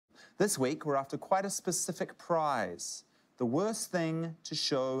This week, we're after quite a specific prize. The worst thing to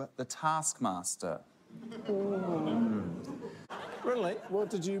show the Taskmaster. Brynley, what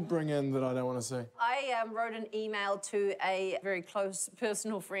did you bring in that I don't want to see? I wrote an email to a very close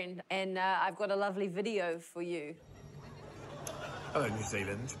personal friend, and I've got a lovely video for you. Hello, New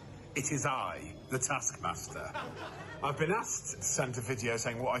Zealand. It is I, the Taskmaster. I've been asked to send a video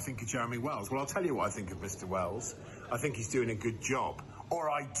saying what I think of Jeremy Wells. Well, I'll tell you what I think of Mr. Wells. I think he's doing a good job. Or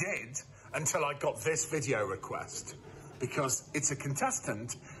I did, until I got this video request. Because it's a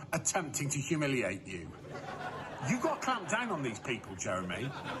contestant attempting to humiliate you. You've got to clamp down on these people, Jeremy.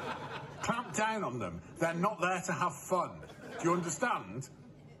 Clamp down on them. They're not there to have fun. Do you understand?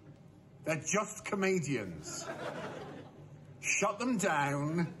 They're just comedians. Shut them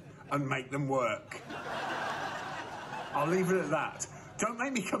down and make them work. I'll leave it at that. Don't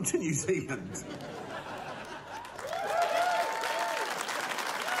make me come to New Zealand.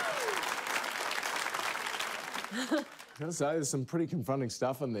 I gotta say, there's some pretty confronting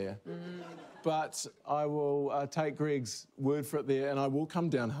stuff in there. But I will take Greg's word for it there, and I will come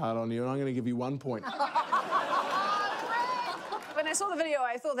down hard on you, and I'm going to give you 1 point. When I saw the video,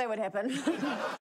 I thought that would happen.